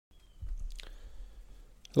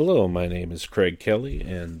Hello, my name is Craig Kelly,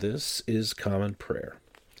 and this is Common Prayer.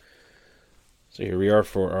 So here we are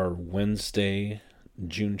for our Wednesday,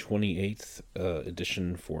 June 28th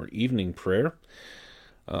edition for evening prayer.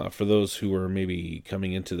 For those who are maybe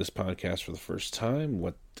coming into this podcast for the first time,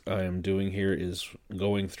 what I am doing here is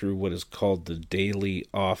going through what is called the daily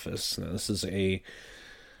office. Now, this is a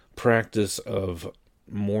practice of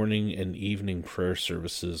morning and evening prayer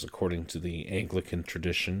services according to the Anglican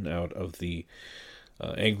tradition out of the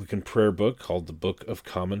Anglican prayer book called the Book of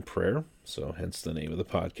Common Prayer, so hence the name of the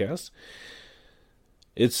podcast.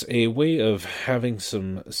 It's a way of having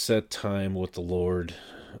some set time with the Lord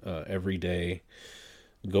every day,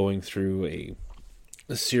 going through a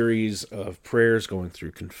series of prayers, going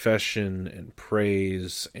through confession and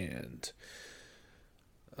praise, and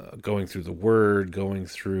going through the Word, going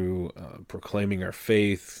through proclaiming our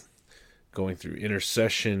faith, going through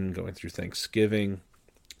intercession, going through thanksgiving.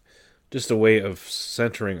 Just a way of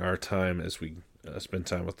centering our time as we spend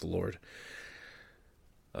time with the Lord.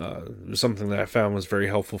 It was something that I found was very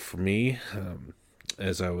helpful for me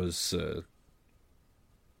as I was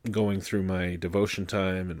going through my devotion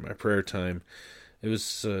time and my prayer time. It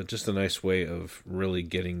was just a nice way of really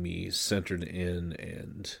getting me centered in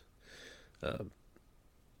and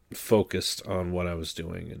focused on what I was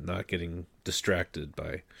doing and not getting distracted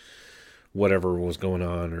by whatever was going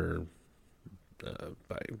on or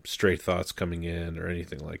by stray thoughts coming in or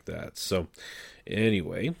anything like that. So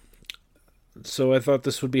anyway, I thought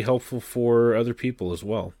this would be helpful for other people as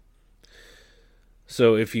well.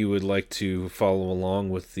 So if you would like to follow along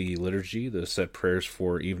with the liturgy, the set prayers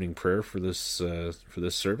for evening prayer for this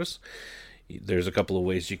service, there's a couple of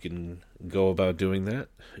ways you can go about doing that.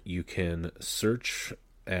 You can search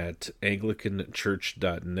at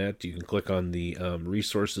anglicanchurch.net. You can click on the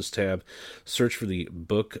resources tab, search for the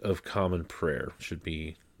Book of Common Prayer. Should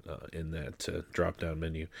be in that drop-down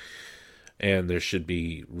menu. And there should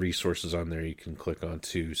be resources on there you can click on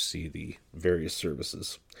to see the various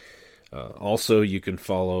services. Also, you can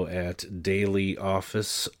follow at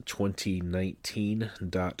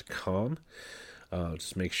dailyoffice2019.com.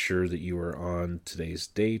 Just make sure that you are on today's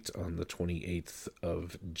date on the 28th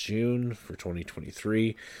of June for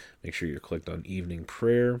 2023. Make sure you're clicked on evening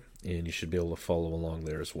prayer, and you should be able to follow along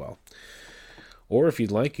there as well. Or if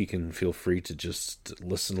you'd like, you can feel free to just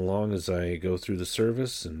listen along as I go through the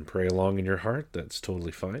service and pray along in your heart. That's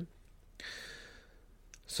totally fine.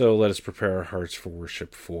 So let us prepare our hearts for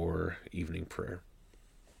worship for evening prayer.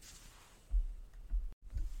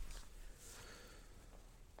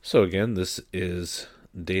 So again, this is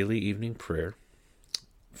daily evening prayer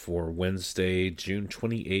for Wednesday, June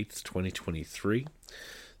 28th, 2023.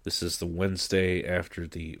 This is the Wednesday after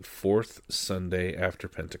the fourth Sunday after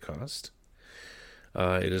Pentecost.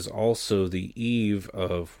 It is also the eve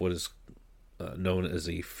of what is known as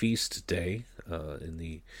a feast day. In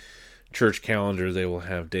the church calendar, they will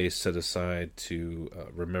have days set aside to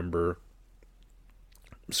remember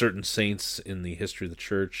certain saints in the history of the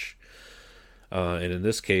church. And in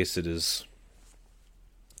this case, it is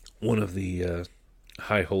one of the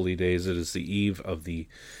high holy days. It is the eve of the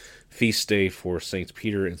feast day for Saints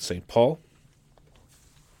Peter and St. Paul.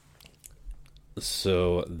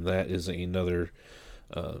 So that is another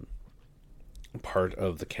part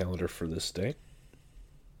of the calendar for this day.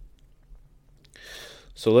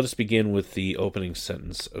 So let us begin with the opening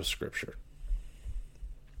sentence of Scripture.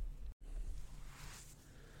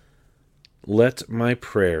 Let my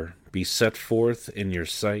prayer be set forth in your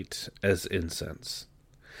sight as incense,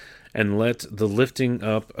 and let the lifting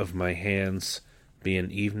up of my hands be an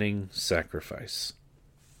evening sacrifice.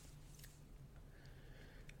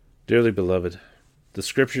 Dearly beloved, the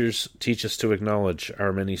Scriptures teach us to acknowledge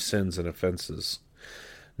our many sins and offenses,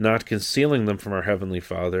 not concealing them from our Heavenly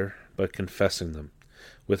Father, but confessing them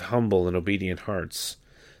with humble and obedient hearts,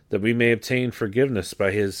 that we may obtain forgiveness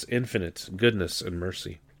by His infinite goodness and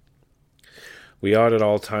mercy. We ought at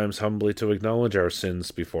all times humbly to acknowledge our sins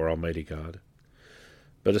before Almighty God,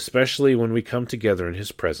 but especially when we come together in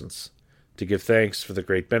His presence, to give thanks for the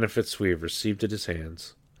great benefits we have received at His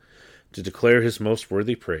hands, to declare His most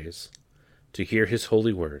worthy praise, to hear His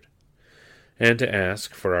holy word, and to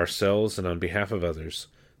ask for ourselves and on behalf of others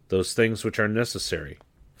those things which are necessary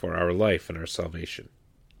for our life and our salvation.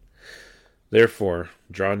 Therefore,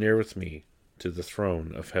 draw near with me to the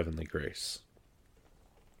throne of heavenly grace.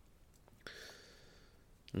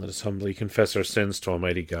 Let us humbly confess our sins to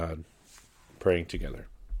Almighty God, praying together.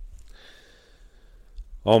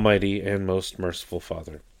 Almighty and most merciful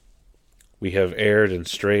Father, we have erred and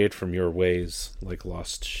strayed from your ways like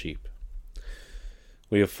lost sheep.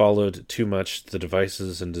 We have followed too much the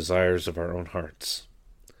devices and desires of our own hearts.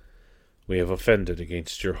 We have offended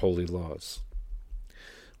against your holy laws.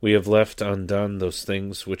 We have left undone those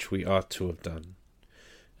things which we ought to have done,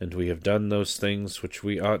 and we have done those things which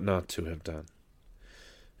we ought not to have done.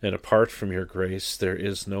 And apart from your grace there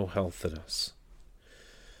is no health in us.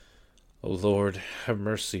 O Lord, have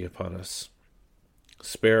mercy upon us.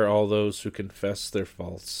 Spare all those who confess their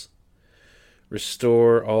faults.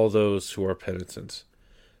 Restore all those who are penitent,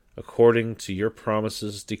 according to your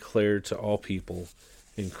promises declared to all people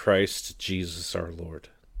in Christ Jesus our Lord.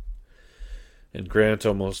 And grant,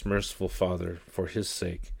 O most merciful Father, for his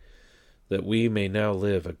sake, that we may now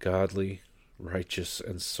live a godly, righteous,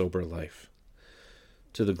 and sober life,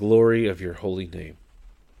 to the glory of your holy name.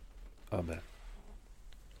 Amen.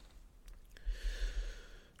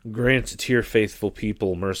 Grant to your faithful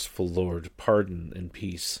people, merciful Lord, pardon and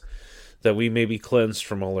peace, that we may be cleansed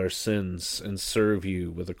from all our sins and serve you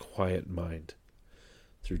with a quiet mind.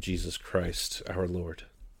 Through Jesus Christ our Lord.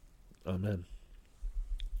 Amen.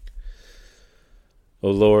 O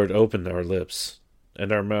Lord, open our lips,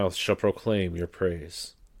 and our mouth shall proclaim your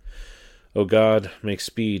praise. O God, make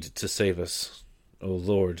speed to save us. O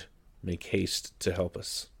Lord, make haste to help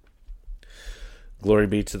us. Glory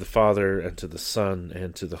be to the Father, and to the Son,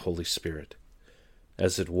 and to the Holy Spirit,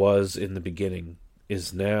 as it was in the beginning,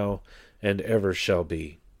 is now, and ever shall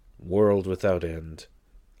be, world without end.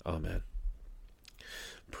 Amen.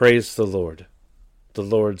 Praise the Lord. The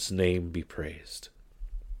Lord's name be praised.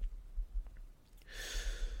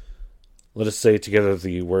 Let us say together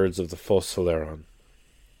the words of the Phos Hilaron.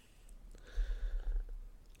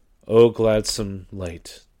 O gladsome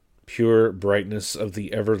light, pure brightness of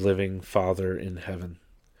the ever-living Father in heaven,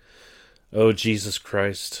 O Jesus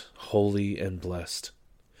Christ, holy and blessed,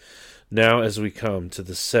 now as we come to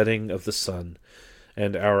the setting of the sun,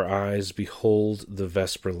 and our eyes behold the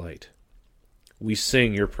vesper light, we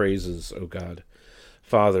sing your praises, O God,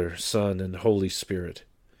 Father, Son, and Holy Spirit.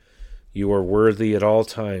 You are worthy at all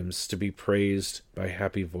times to be praised by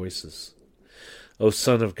happy voices, O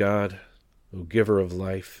Son of God, O Giver of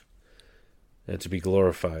life, and to be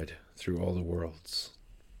glorified through all the worlds.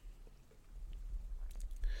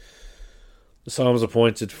 The Psalms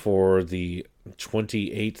appointed for the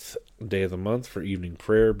 28th day of the month for evening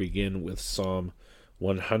prayer begin with Psalm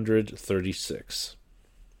 136.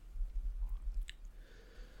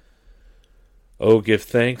 O give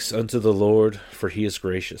thanks unto the Lord, for he is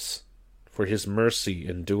gracious, for his mercy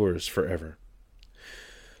endures forever.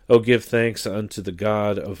 O give thanks unto the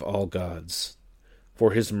God of all gods,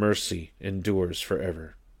 for his mercy endures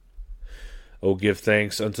forever. O give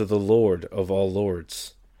thanks unto the Lord of all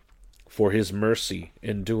lords, for his mercy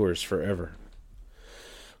endures forever.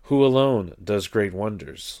 Who alone does great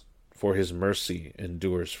wonders, for his mercy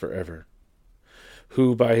endures forever.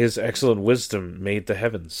 Who by his excellent wisdom made the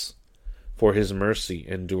heavens, for his mercy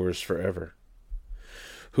endures forever.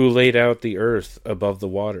 Who laid out the earth above the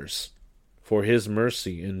waters, for his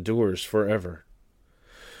mercy endures forever.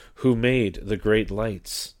 Who made the great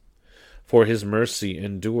lights, for his mercy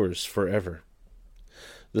endures forever.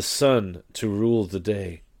 The sun to rule the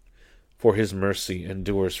day, for his mercy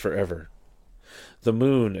endures forever. The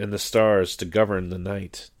moon and the stars to govern the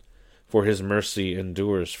night, for his mercy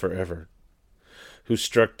endures forever. Who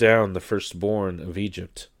struck down the firstborn of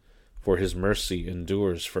Egypt, for his mercy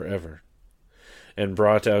endures forever, and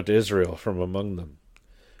brought out Israel from among them,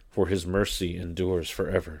 for his mercy endures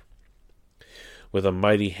forever. With a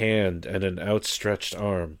mighty hand and an outstretched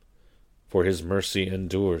arm, for his mercy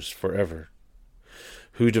endures forever.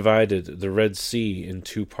 Who divided the Red Sea in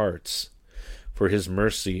two parts, for his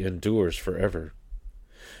mercy endures forever,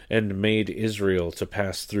 and made Israel to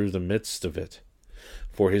pass through the midst of it,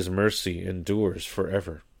 for his mercy endures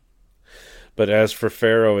forever. But as for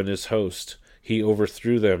Pharaoh and his host, he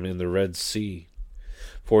overthrew them in the Red Sea,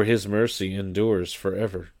 for his mercy endures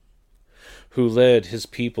forever. Who led his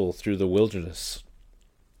people through the wilderness,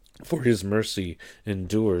 for his mercy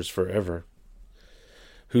endures forever.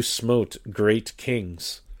 Who smote great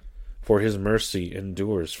kings, for his mercy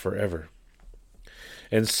endures forever,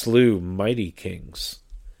 and slew mighty kings,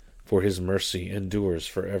 for his mercy endures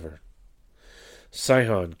forever.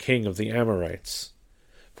 Sihon, king of the Amorites,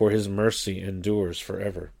 for his mercy endures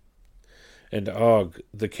forever, and Og,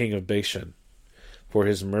 the king of Bashan, for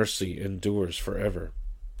his mercy endures forever,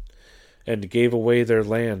 and gave away their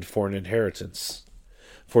land for an inheritance,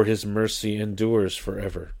 for his mercy endures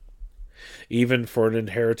forever, even for an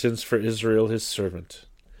inheritance for Israel his servant,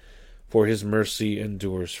 for his mercy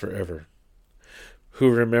endures forever. Who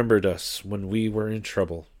remembered us when we were in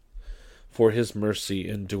trouble, for his mercy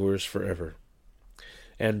endures forever,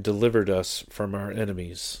 and delivered us from our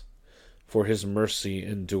enemies, for his mercy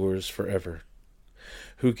endures forever.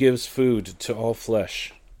 who gives food to all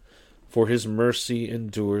flesh, for his mercy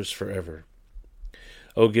endures forever.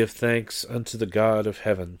 O give thanks unto the God of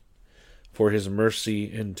heaven, for his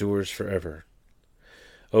mercy endures forever.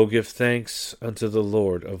 O give thanks unto the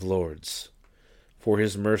Lord of lords, for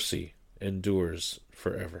his mercy endures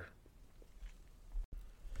forever.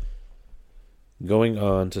 Going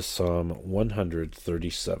on to Psalm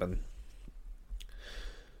 137.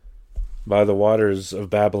 By the waters of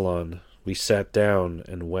Babylon we sat down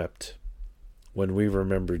and wept, when we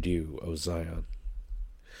remembered you, O Zion.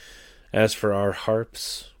 As for our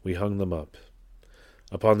harps, we hung them up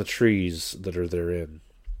upon the trees that are therein.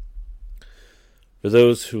 For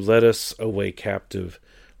those who led us away captive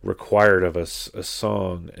required of us a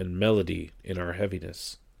song and melody in our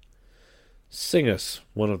heaviness. Sing us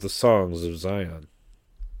one of the songs of Zion.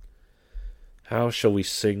 How shall we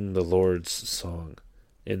sing the Lord's song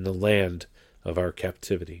in the land of our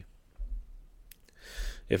captivity?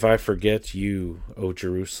 If I forget you, O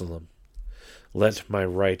Jerusalem, let my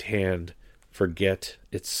right hand forget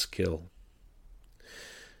its skill.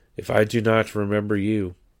 If I do not remember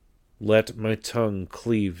you, let my tongue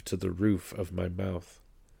cleave to the roof of my mouth.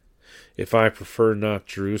 If I prefer not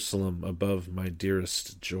Jerusalem above my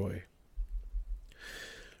dearest joy.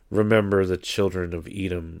 Remember the children of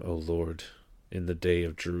Edom, O Lord, in the day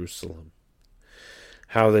of Jerusalem.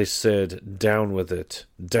 How they said, down with it,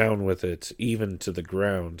 even to the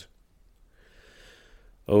ground.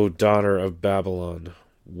 O daughter of Babylon,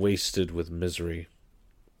 wasted with misery.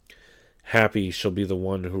 Happy shall be the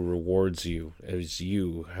one who rewards you as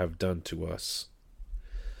you have done to us.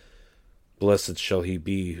 Blessed shall he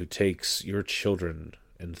be who takes your children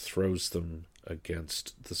and throws them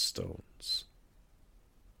against the stones.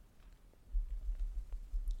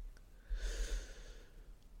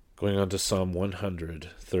 Going on to Psalm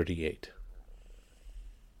 138.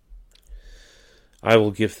 I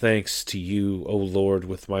will give thanks to you, O Lord,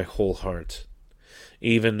 with my whole heart.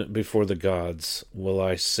 Even before the gods will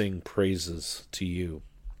I sing praises to you.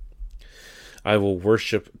 I will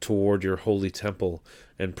worship toward your holy temple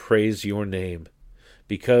and praise your name,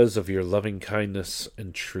 because of your loving kindness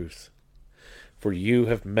and truth. For you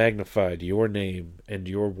have magnified your name and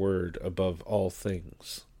your word above all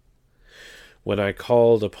things. When I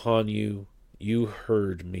called upon you, you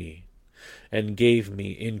heard me, and gave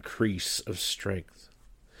me increase of strength.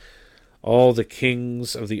 All the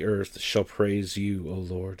kings of the earth shall praise you, O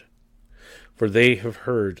Lord, for they have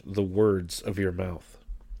heard the words of your mouth.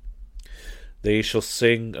 They shall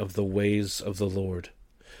sing of the ways of the Lord,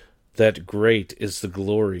 that great is the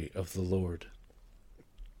glory of the Lord.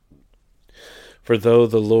 For though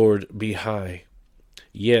the Lord be high,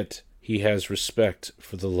 yet he has respect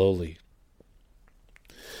for the lowly.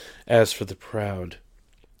 As for the proud,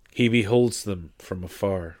 he beholds them from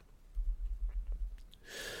afar.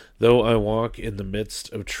 Though I walk in the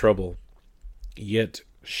midst of trouble, yet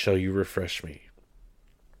shall you refresh me.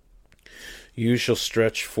 You shall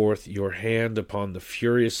stretch forth your hand upon the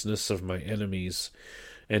furiousness of my enemies,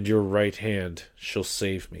 and your right hand shall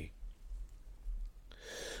save me.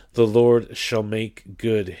 The Lord shall make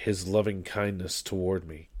good his loving kindness toward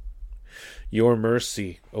me. Your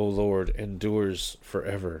mercy, O Lord, endures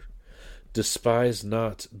forever. Despise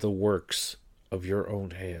not the works of your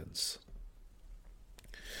own hands.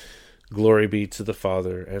 Glory be to the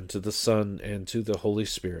Father, and to the Son, and to the Holy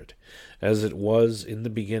Spirit, as it was in the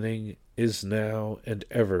beginning, is now, and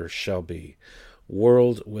ever shall be,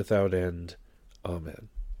 world without end. Amen.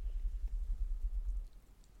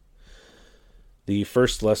 The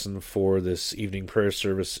first lesson for this evening prayer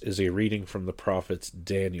service is a reading from the prophet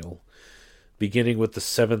Daniel, beginning with the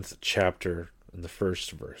 7th chapter and the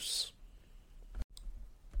first verse.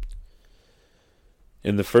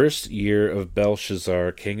 In the first year of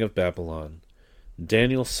Belshazzar, king of Babylon,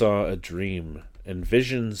 Daniel saw a dream and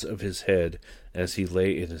visions of his head as he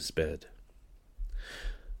lay in his bed.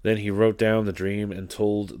 Then he wrote down the dream and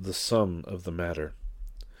told the sum of the matter.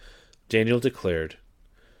 Daniel declared,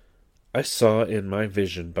 I saw in my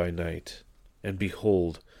vision by night, and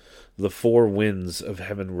behold, the 4 winds of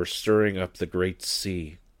heaven were stirring up the great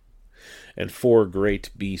sea. And 4 great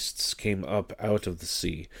beasts came up out of the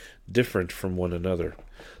sea, different from one another.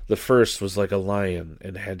 The first was like a lion,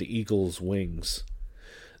 and had eagle's wings.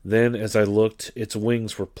 Then, as I looked, its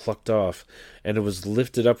wings were plucked off, and it was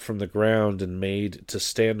lifted up from the ground and made to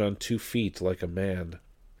stand on 2 feet like a man.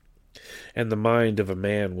 And the mind of a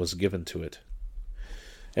man was given to it.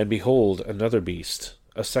 And behold, another beast,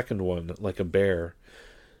 a second one, like a bear.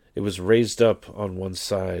 It was raised up on one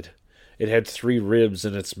side. It had 3 ribs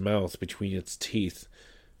in its mouth between its teeth,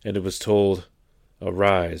 and it was told,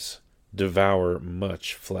 Arise, devour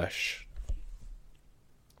much flesh.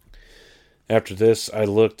 After this I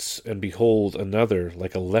looked, and behold another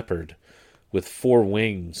like a leopard, with 4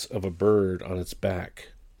 wings of a bird on its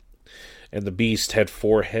back. And the beast had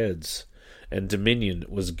 4 heads, and dominion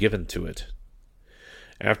was given to it.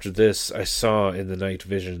 After this I saw in the night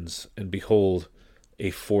visions, and behold,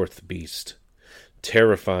 a 4th beast,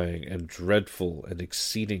 terrifying and dreadful and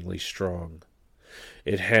exceedingly strong.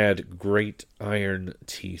 It had great iron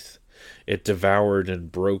teeth. It devoured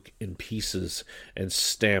and broke in pieces, and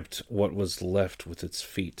stamped what was left with its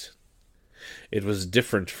feet. It was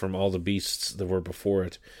different from all the beasts that were before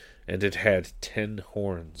it, and it had 10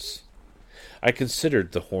 horns. I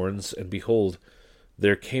considered the horns, and behold,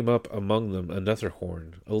 there came up among them another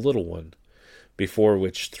horn, a little one, before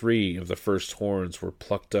which 3 of the first horns were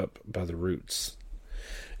plucked up by the roots.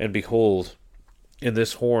 And behold, in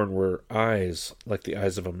this horn were eyes like the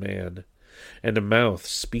eyes of a man, and a mouth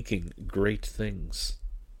speaking great things.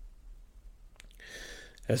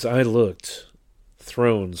 As I looked,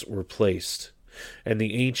 thrones were placed, and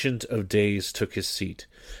the Ancient of Days took his seat.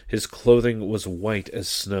 His clothing was white as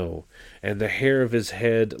snow, and the hair of his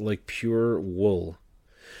head like pure wool.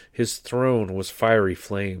 His throne was fiery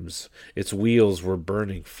flames, its wheels were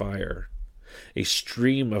burning fire. A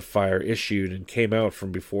stream of fire issued and came out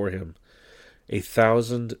from before him.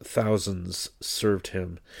 1,000 thousands served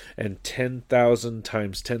him, and 10,000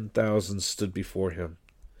 times 10,000 stood before him.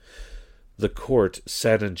 The court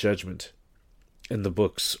sat in judgment, and the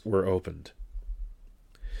books were opened.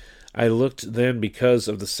 I looked then because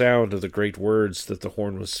of the sound of the great words that the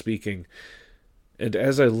horn was speaking, and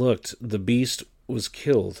as I looked, the beast was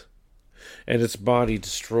killed, and its body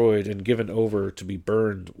destroyed and given over to be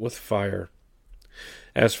burned with fire.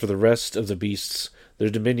 As for the rest of the beasts, their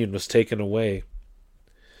dominion was taken away,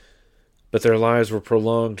 but their lives were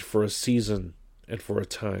prolonged for a season and for a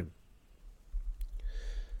time.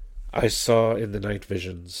 I saw in the night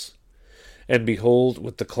visions, and behold,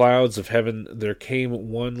 with the clouds of heaven there came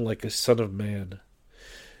one like a son of man.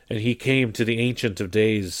 And he came to the Ancient of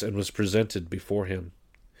Days, and was presented before him.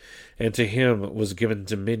 And to him was given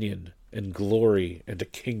dominion, and glory, and a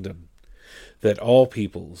kingdom, that all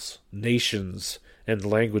peoples, nations, and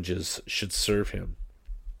languages should serve him.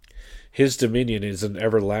 His dominion is an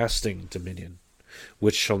everlasting dominion,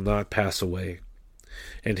 which shall not pass away,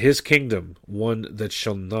 and his kingdom one that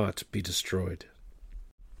shall not be destroyed.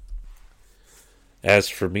 As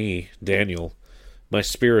for me, Daniel, my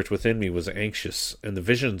spirit within me was anxious, and the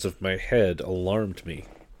visions of my head alarmed me.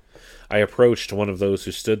 I approached one of those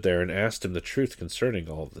who stood there, and asked him the truth concerning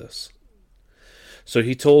all of this. So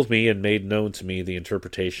he told me and made known to me the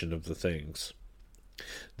interpretation of the things.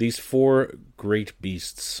 These 4 great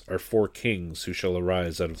beasts are 4 kings who shall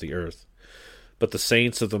arise out of the earth. But the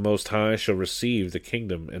saints of the Most High shall receive the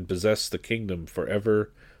kingdom, and possess the kingdom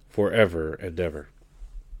forever and ever.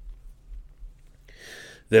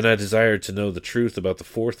 Then I desired to know the truth about the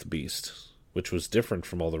 4th beast, which was different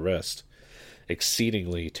from all the rest,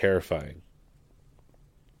 exceedingly terrifying,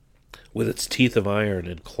 with its teeth of iron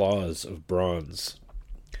and claws of bronze,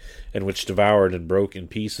 and which devoured and broke in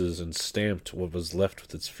pieces and stamped what was left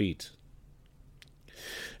with its feet.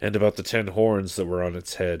 And about the 10 horns that were on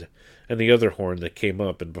its head, and the other horn that came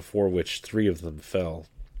up, and before which 3 of them fell.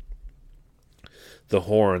 The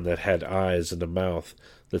horn that had eyes and a mouth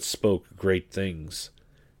that spoke great things,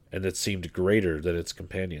 and that seemed greater than its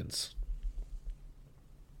companions.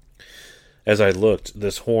 As I looked,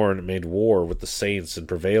 this horn made war with the saints and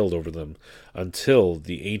prevailed over them, until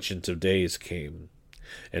the Ancient of Days came,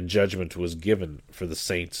 and judgment was given for the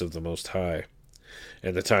saints of the Most High,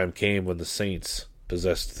 and the time came when the saints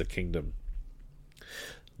possessed the kingdom.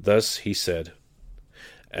 Thus he said,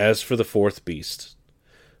 As for the 4th beast,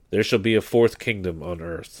 there shall be a 4th kingdom on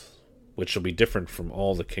earth, which shall be different from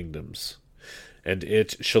all the kingdoms, and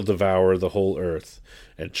it shall devour the whole earth,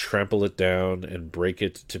 and trample it down, and break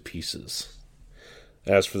it to pieces.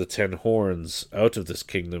 As for the 10 horns, out of this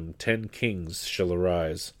kingdom 10 kings shall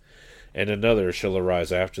arise, and another shall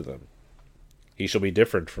arise after them. He shall be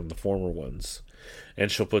different from the former ones,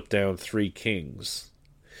 and shall put down 3 kings.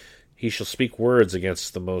 He shall speak words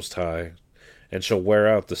against the Most High, and shall wear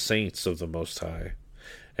out the saints of the Most High,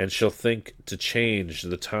 and shall think to change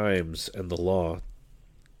the times and the law.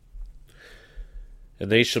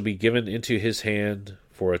 And they shall be given into his hand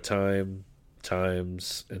for a time,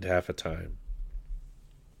 times, and half a time.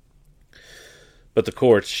 But the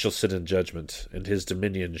court shall sit in judgment, and his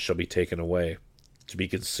dominion shall be taken away, to be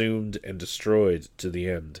consumed and destroyed to the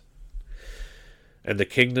end. And the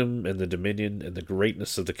kingdom and the dominion and the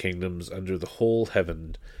greatness of the kingdoms under the whole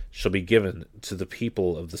heaven shall be given to the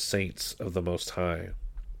people of the saints of the Most High.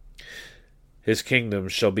 His kingdom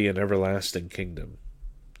shall be an everlasting kingdom,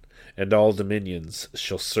 and all dominions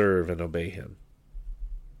shall serve and obey him.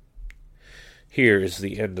 Here is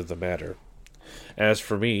the end of the matter. As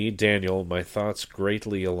for me, Daniel, my thoughts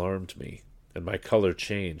greatly alarmed me, and my color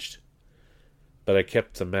changed. But I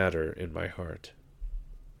kept the matter in my heart.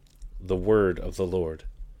 The word of the Lord.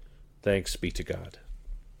 Thanks be to God.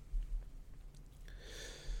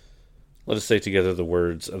 Let us say together the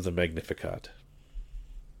words of the Magnificat.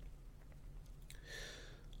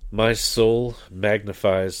 My soul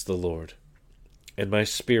magnifies the Lord, and my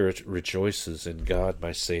spirit rejoices in God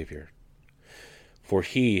my Saviour. For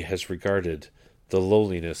he has regarded the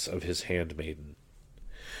lowliness of his handmaiden.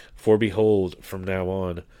 For behold, from now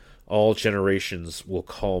on, all generations will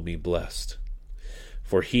call me blessed.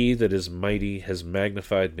 For he that is mighty has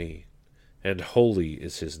magnified me, and holy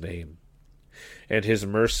is his name. And his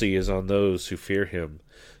mercy is on those who fear him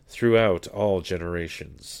throughout all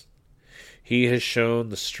generations. He has shown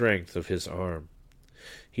the strength of his arm.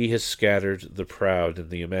 He has scattered the proud in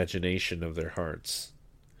the imagination of their hearts.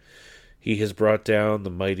 He has brought down the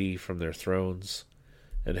mighty from their thrones,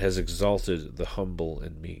 and has exalted the humble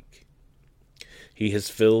and meek. He has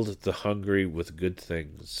filled the hungry with good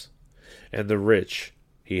things, and the rich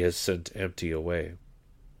he has sent empty away.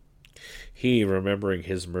 He, remembering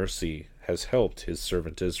his mercy, has helped his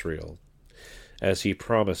servant Israel, as he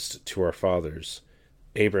promised to our fathers,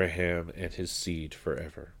 Abraham and his seed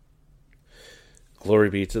forever.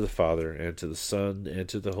 Glory be to the Father, and to the Son, and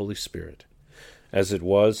to the Holy Spirit, as it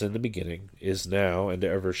was in the beginning, is now, and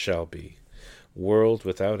ever shall be, world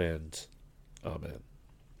without end. Amen.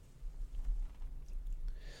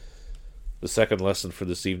 The second lesson for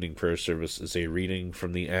this evening prayer service is a reading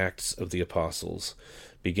from the Acts of the Apostles,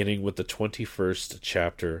 beginning with the 21st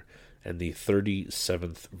chapter and the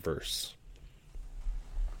 37th verse.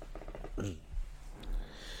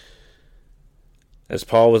 As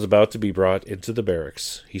Paul was about to be brought into the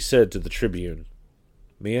barracks, he said to the tribune,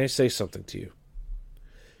 "May I say something to you?"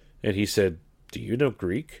 And he said, "Do you know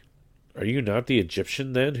Greek? Are you not the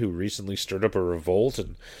Egyptian, then, who recently stirred up a revolt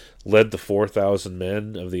and led the 4,000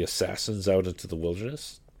 men of the assassins out into the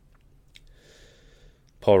wilderness?"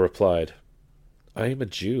 Paul replied, "I am a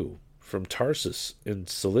Jew from Tarsus in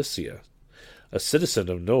Cilicia, a citizen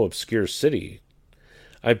of no obscure city.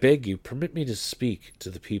 I beg you, permit me to speak to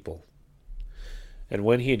the people." And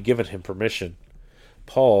when he had given him permission,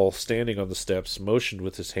 Paul, standing on the steps, motioned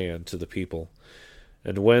with his hand to the people,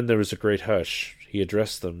 and when there was a great hush, he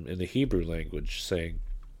addressed them in the Hebrew language, saying,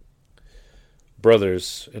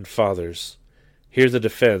 "Brothers and fathers, hear the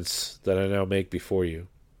defense that I now make before you."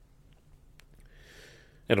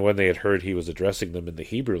 And when they had heard he was addressing them in the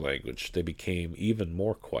Hebrew language, they became even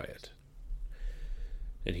more quiet.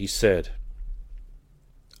 And he said,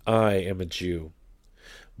 "I am a Jew,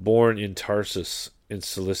 born in Tarsus in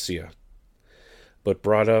Cilicia, but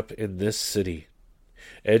brought up in this city,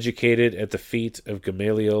 educated at the feet of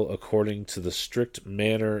Gamaliel according to the strict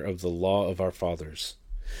manner of the law of our fathers,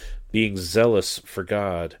 being zealous for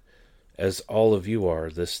God, as all of you are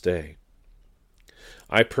this day.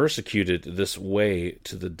 I persecuted this way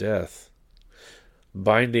to the death,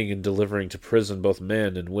 binding and delivering to prison both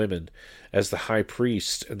men and women, as the high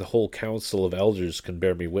priest and the whole council of elders can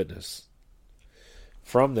bear me witness.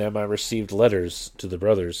 From them I received letters to the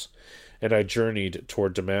brothers, and I journeyed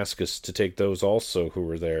toward Damascus to take those also who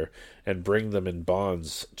were there, and bring them in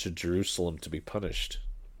bonds to Jerusalem to be punished.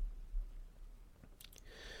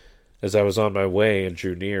 As I was on my way and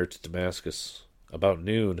drew near to Damascus, about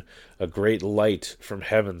noon, a great light from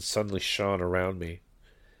heaven suddenly shone around me,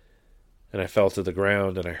 and I fell to the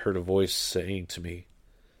ground, and I heard a voice saying to me,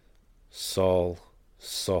 'Saul,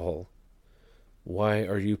 Saul, why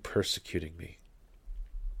are you persecuting me?'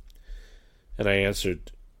 And I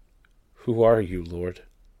answered, 'Who are you, Lord?'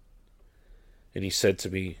 And he said to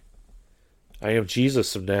me, 'I am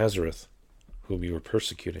Jesus of Nazareth, whom you were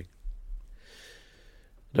persecuting.'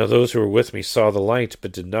 Now those who were with me saw the light,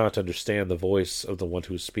 but did not understand the voice of the one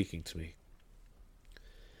who was speaking to me.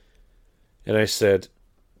 And I said,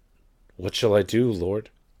 'What shall I do, Lord?'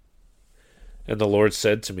 And the Lord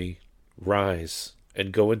said to me, 'Rise,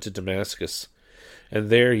 and go into Damascus, and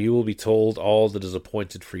there you will be told all that is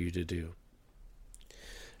appointed for you to do.'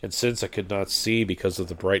 And since I could not see because of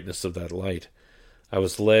the brightness of that light, I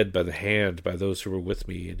was led by the hand by those who were with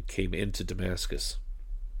me, and came into Damascus.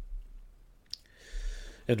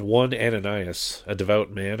 And one Ananias, a devout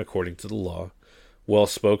man according to the law, well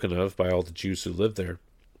spoken of by all the Jews who lived there,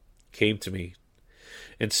 came to me,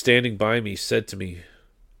 and standing by me said to me,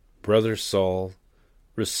 'Brother Saul,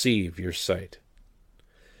 receive your sight.'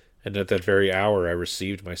 And at that very hour I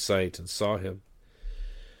received my sight and saw him.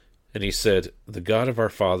 And he said, 'The God of our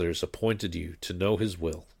fathers appointed you to know his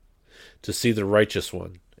will, to see the righteous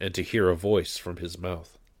one, and to hear a voice from his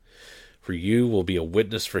mouth. For you will be a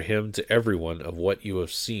witness for him to everyone of what you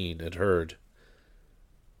have seen and heard.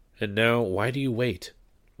 And now, why do you wait?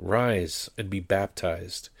 Rise and be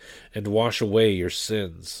baptized, and wash away your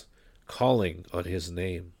sins, calling on his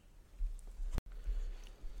name."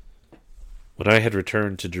 When I had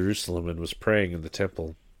returned to Jerusalem and was praying in the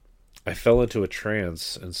temple, I fell into a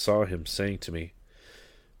trance and saw him saying to me,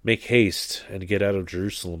 "Make haste and get out of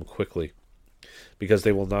Jerusalem quickly, because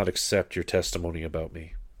they will not accept your testimony about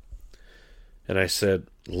me." And I said,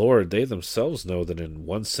 "Lord, they themselves know that in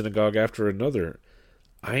one synagogue after another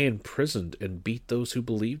I imprisoned and beat those who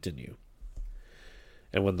believed in you.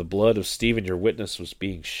 And when the blood of Stephen your witness was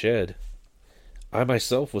being shed, I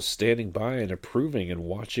myself was standing by and approving and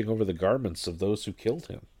watching over the garments of those who killed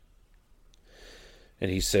him."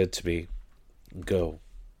 And he said to me, "Go,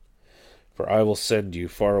 for I will send you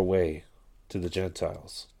far away to the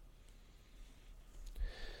Gentiles."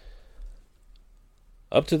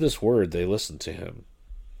 Up to this word they listened to him.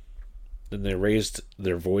 Then they raised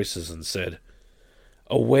their voices and said,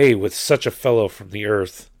 "Away with such a fellow from the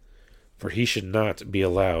earth, for he should not be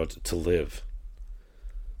allowed to live."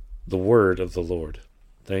 The word of the Lord.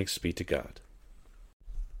 Thanks be to God.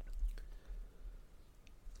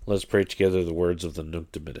 Let's pray together the words of the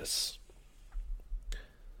Nunc Dimittis.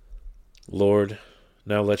 Lord,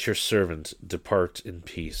 now let your servant depart in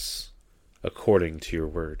peace, according to your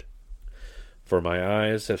word. For my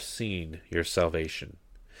eyes have seen your salvation,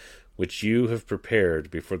 which you have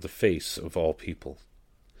prepared before the face of all people,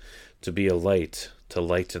 to be a light to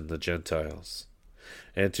lighten the Gentiles,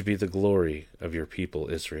 and to be the glory of your people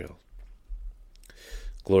Israel.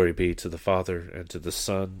 Glory be to the Father, and to the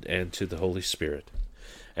Son, and to the Holy Spirit,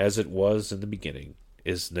 as it was in the beginning,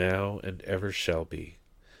 is now, and ever shall be,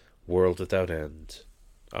 world without end.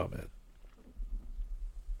 Amen.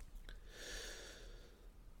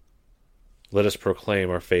 Let us proclaim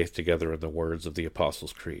our faith together in the words of the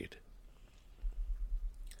Apostles' Creed.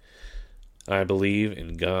 I believe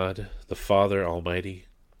in God, the Father Almighty,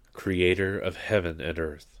 creator of heaven and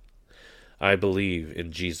earth. I believe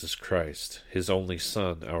in Jesus Christ, his only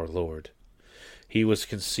Son, our Lord. He was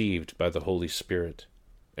conceived by the Holy Spirit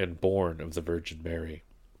and born of the Virgin Mary.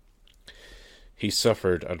 He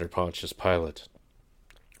suffered under Pontius Pilate,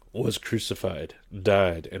 was crucified,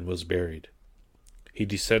 died, and was buried. He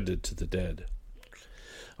descended to the dead.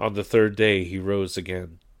 On the third day he rose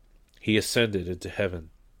again. He ascended into heaven,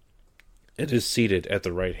 and is seated at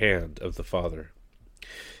the right hand of the Father.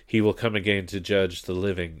 He will come again to judge the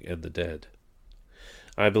living and the dead.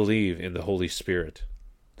 I believe in the Holy Spirit,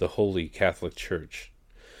 the Holy Catholic Church,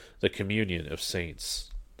 the communion of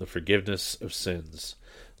saints, the forgiveness of sins,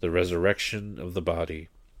 the resurrection of the body,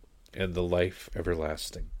 and the life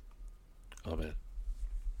everlasting. Amen.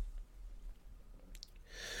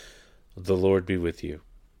 The Lord be with you,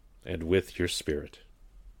 and with your spirit.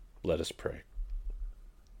 Let us pray.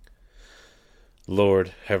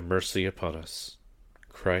 Lord, have mercy upon us.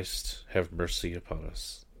 Christ, have mercy upon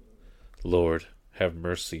us. Lord, have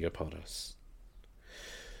mercy upon us.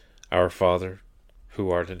 Our Father, who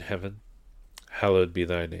art in heaven, hallowed be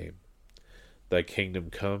thy name. Thy kingdom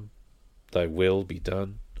come, thy will be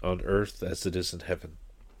done, on earth as it is in heaven.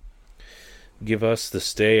 Give us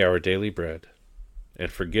this day our daily bread,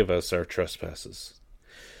 and forgive us our trespasses,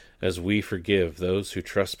 as we forgive those who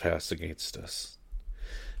trespass against us.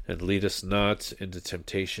 And lead us not into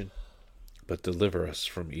temptation, but deliver us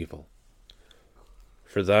from evil.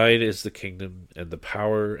 For thine is the kingdom, and the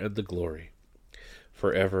power, and the glory,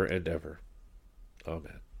 forever and ever.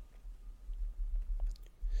 Amen.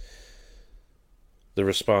 The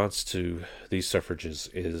response to these suffrages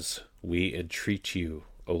is, "We entreat you,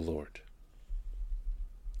 O Lord."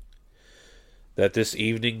 That this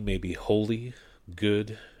evening may be holy,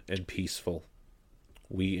 good, and peaceful,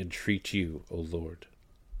 we entreat you, O Lord.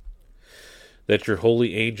 That your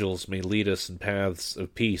holy angels may lead us in paths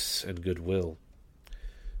of peace and goodwill,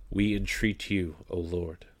 we entreat you, O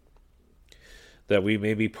Lord. That we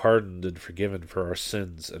may be pardoned and forgiven for our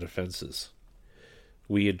sins and offenses,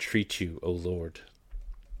 we entreat you, O Lord.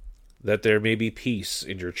 That there may be peace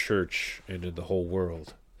in your church and in the whole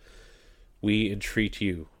world, we entreat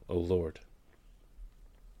you, O Lord.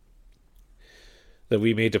 That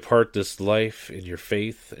we may depart this life in your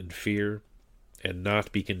faith and fear, and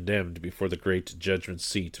not be condemned before the great judgment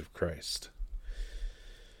seat of Christ,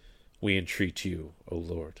 we entreat you, O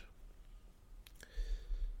Lord.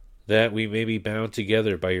 That we may be bound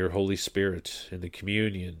together by your Holy Spirit in the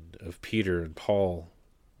communion of Peter and Paul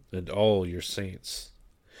and all your saints,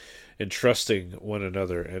 entrusting one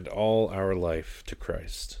another and all our life to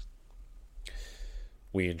Christ,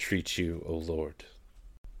 we entreat you, O Lord.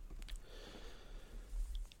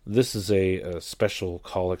 This is a special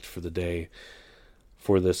collect for the day,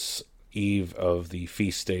 for this eve of the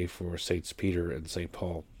feast day for Saints Peter and St.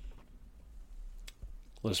 Paul.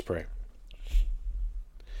 Let us pray.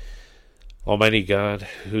 Almighty God,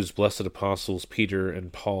 whose blessed apostles Peter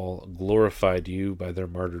and Paul glorified you by their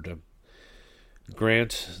martyrdom,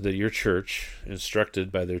 grant that your church,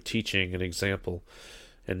 instructed by their teaching and example,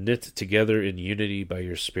 and knit together in unity by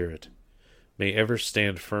your Spirit, may ever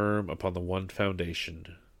stand firm upon the one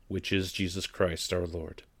foundation, which is Jesus Christ our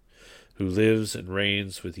Lord, who lives and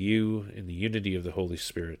reigns with you in the unity of the Holy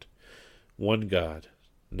Spirit, one God,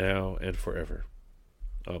 now and forever.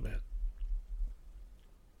 Amen.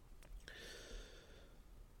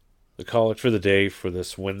 The collect for the day for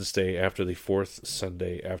this Wednesday after the fourth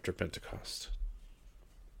Sunday after Pentecost.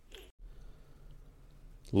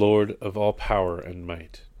 Lord of all power and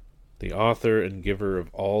might, the author and giver of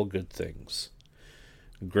all good things,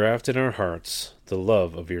 graft in our hearts the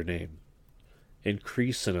love of your name.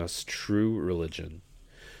 Increase in us true religion.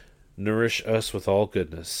 Nourish us with all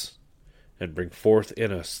goodness, and bring forth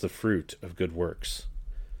in us the fruit of good works.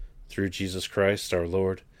 Through Jesus Christ our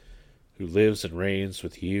Lord, who lives and reigns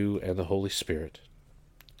with you and the Holy Spirit,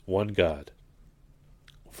 one God,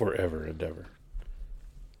 forever and ever.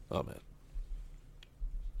 Amen.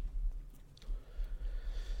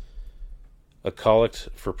 A collect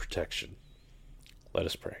for protection. Let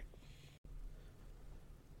us pray.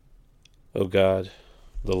 O God,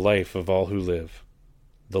 the life of all who live,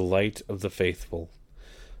 the light of the faithful,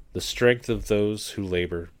 the strength of those who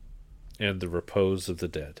labor, and the repose of the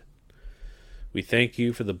dead, we thank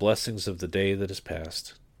you for the blessings of the day that is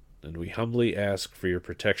past, and we humbly ask for your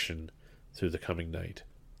protection through the coming night.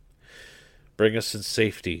 Bring us in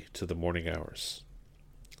safety to the morning hours.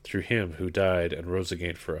 Through him who died and rose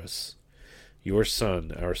again for us, your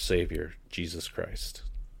Son, our Savior, Jesus Christ.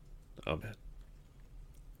 Amen.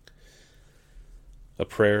 A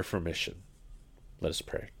prayer for mission. Let us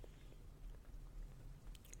pray.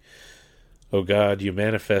 O God, you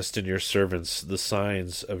manifest in your servants the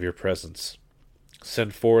signs of your presence.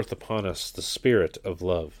 Send forth upon us the Spirit of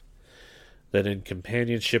love, that in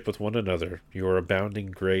companionship with one another your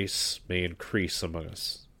abounding grace may increase among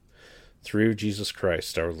us. Through Jesus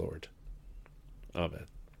Christ our Lord. Amen.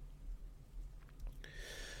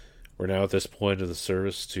 We're now at this point of the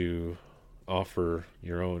service to offer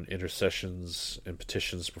your own intercessions and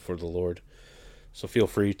petitions before the Lord. So feel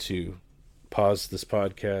free to pause this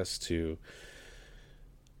podcast to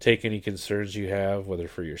take any concerns you have, whether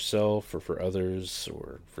for yourself or for others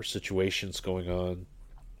or for situations going on.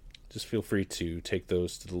 Just feel free to take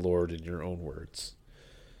those to the Lord in your own words.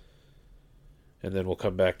 And then we'll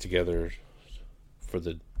come back together for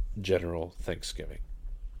the general thanksgiving.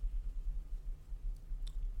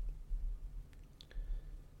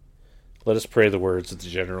 Let us pray the words of the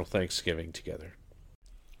general thanksgiving together.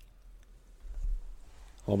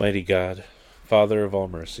 Almighty God, Father of all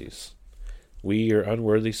mercies, we, your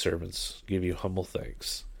unworthy servants, give you humble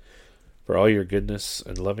thanks for all your goodness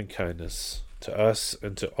and loving kindness to us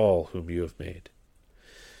and to all whom you have made.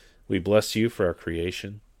 We bless you for our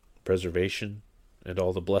creation, preservation, and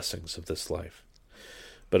all the blessings of this life,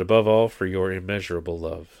 but above all for your immeasurable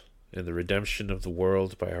love and the redemption of the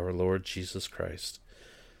world by our Lord Jesus Christ,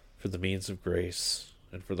 for the means of grace,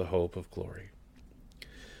 and for the hope of glory.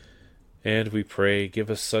 And we pray,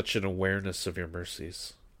 give us such an awareness of your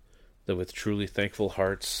mercies, that with truly thankful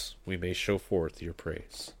hearts we may show forth your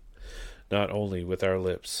praise, not only with our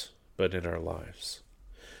lips, but in our lives,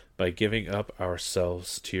 by giving up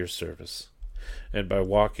ourselves to your service, and by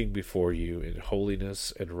walking before you in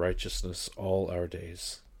holiness and righteousness all our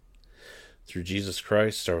days. Through Jesus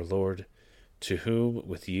Christ our Lord, to whom,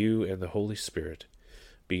 with you and the Holy Spirit,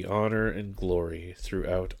 be honor and glory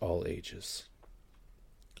throughout all ages.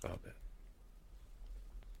 Amen.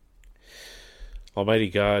 Almighty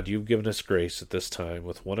God, you've given us grace at this time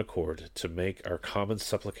with one accord to make our common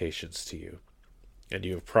supplications to you. And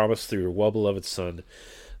you have promised through your well-beloved Son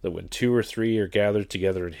that when 2 or 3 are gathered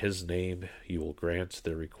together in his name, you will grant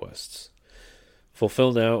their requests.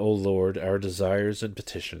 Fulfill now, O Lord, our desires and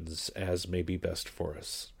petitions as may be best for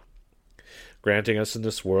us, granting us in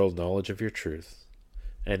this world knowledge of your truth,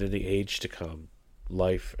 and in the age to come,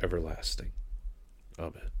 life everlasting.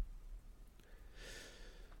 Amen.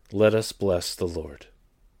 Let us bless the Lord.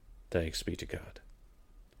 Thanks be to God.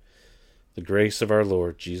 The grace of our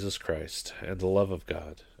Lord Jesus Christ, and the love of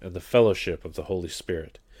God, and the fellowship of the Holy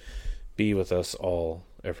Spirit, be with us all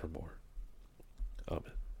evermore.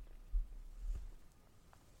 Amen.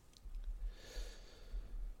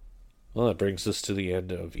 Well, that brings us to the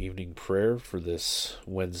end of evening prayer for this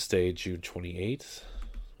Wednesday, June 28th.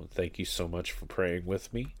 Well, thank you so much for praying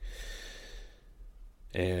with me.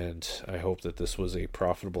 And I hope that this was a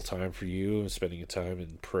profitable time for you, spending a time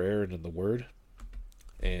in prayer and in the Word.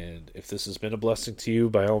 And if this has been a blessing to you,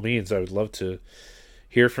 by all means, I would love to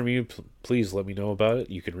hear from you. Please let me know about it.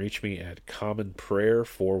 You can reach me at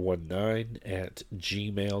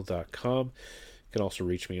commonprayer419@gmail.com. You can also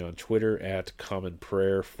reach me on Twitter at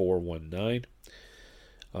commonprayer419.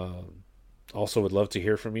 Also would love to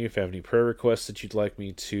hear from you if you have any prayer requests that you'd like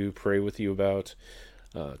me to pray with you about,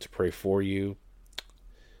 to pray for you.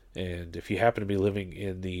 And if you happen to be living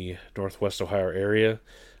in the Northwest Ohio area,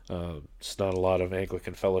 it's not a lot of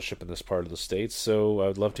Anglican fellowship in this part of the state, so I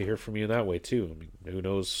would love to hear from you in that way too. I mean, who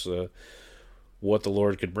knows what the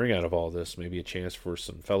Lord could bring out of all this? Maybe a chance for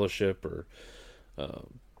some fellowship, or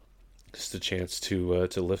just a chance to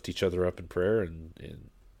lift each other up in prayer, and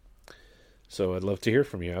so I'd love to hear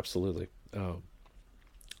from you. Absolutely.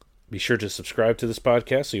 Be sure to subscribe to this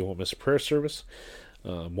podcast so you won't miss a prayer service.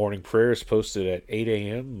 Morning prayer is posted at 8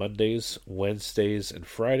 a.m. Mondays, Wednesdays, and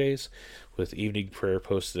Fridays, with evening prayer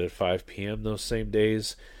posted at 5 p.m. those same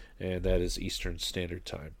days, and that is Eastern Standard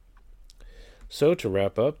Time. So to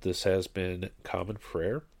wrap up, this has been Common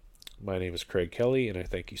Prayer. My name is Craig Kelly, and I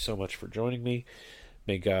thank you so much for joining me.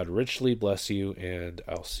 May God richly bless you, and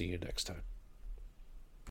I'll see you next time.